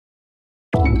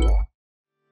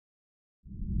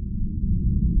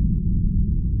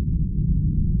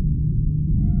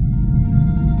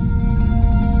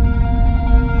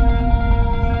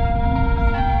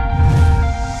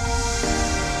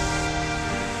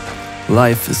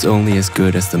Life is only as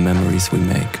good as the memories we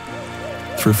make.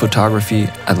 Through photography,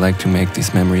 I'd like to make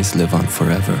these memories live on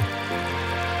forever.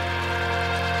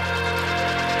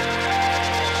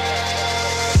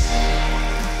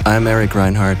 I'm Eric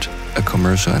Reinhardt, a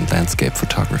commercial and landscape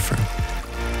photographer.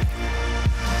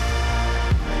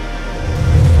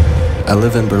 I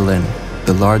live in Berlin,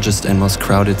 the largest and most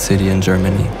crowded city in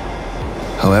Germany.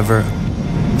 However,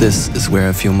 this is where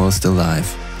I feel most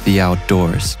alive, the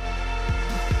outdoors.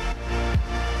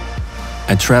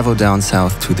 I travel down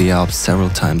south to the Alps several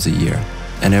times a year,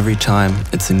 and every time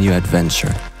it's a new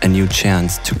adventure, a new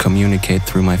chance to communicate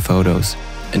through my photos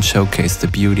and showcase the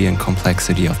beauty and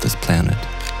complexity of this planet.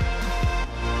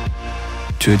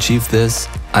 To achieve this,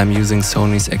 I'm using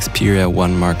Sony's Xperia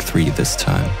 1 Mark III this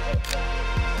time.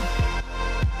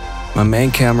 My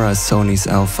main camera is Sony's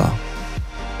Alpha,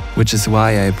 which is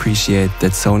why I appreciate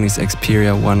that Sony's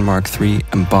Xperia 1 Mark III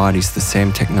embodies the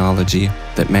same technology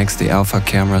that makes the Alpha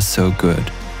camera so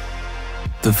good.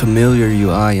 The familiar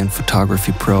UI in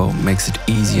Photography Pro makes it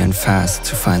easy and fast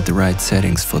to find the right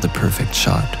settings for the perfect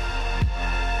shot.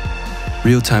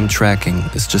 Real-time tracking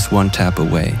is just one tap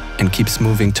away and keeps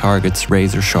moving targets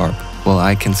razor sharp, while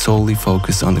I can solely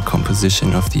focus on the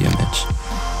composition of the image.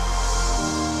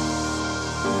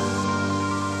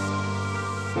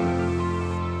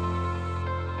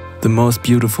 The most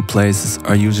beautiful places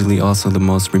are usually also the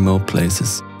most remote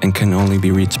places and can only be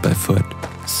reached by foot.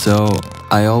 So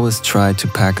I always try to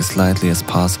pack as lightly as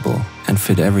possible and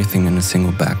fit everything in a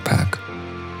single backpack.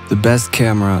 The best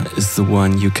camera is the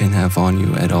one you can have on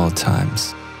you at all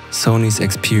times. Sony's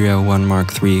Xperia 1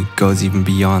 Mark III goes even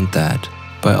beyond that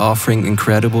by offering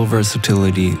incredible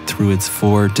versatility through its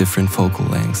 4 different focal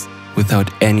lengths without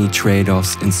any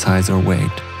trade-offs in size or weight.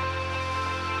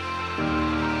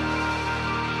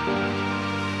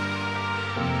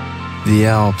 The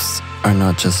Alps are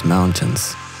not just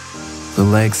mountains. The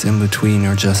lakes in between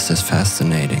are just as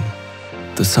fascinating.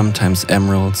 The sometimes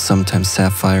emerald, sometimes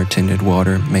sapphire-tinted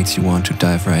water makes you want to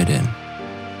dive right in.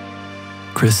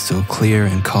 Crystal clear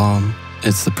and calm,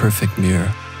 it's the perfect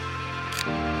mirror.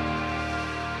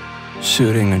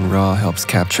 Shooting in RAW helps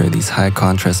capture these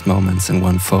high-contrast moments in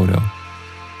one photo.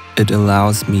 It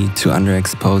allows me to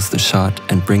underexpose the shot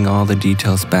and bring all the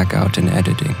details back out in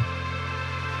editing.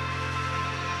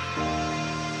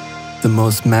 The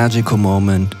most magical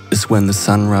moment is when the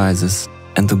sun rises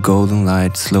and the golden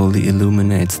light slowly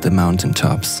illuminates the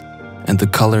mountaintops and the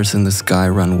colors in the sky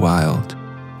run wild.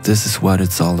 This is what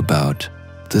it's all about.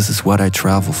 This is what I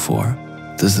travel for.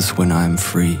 This is when I'm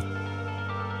free.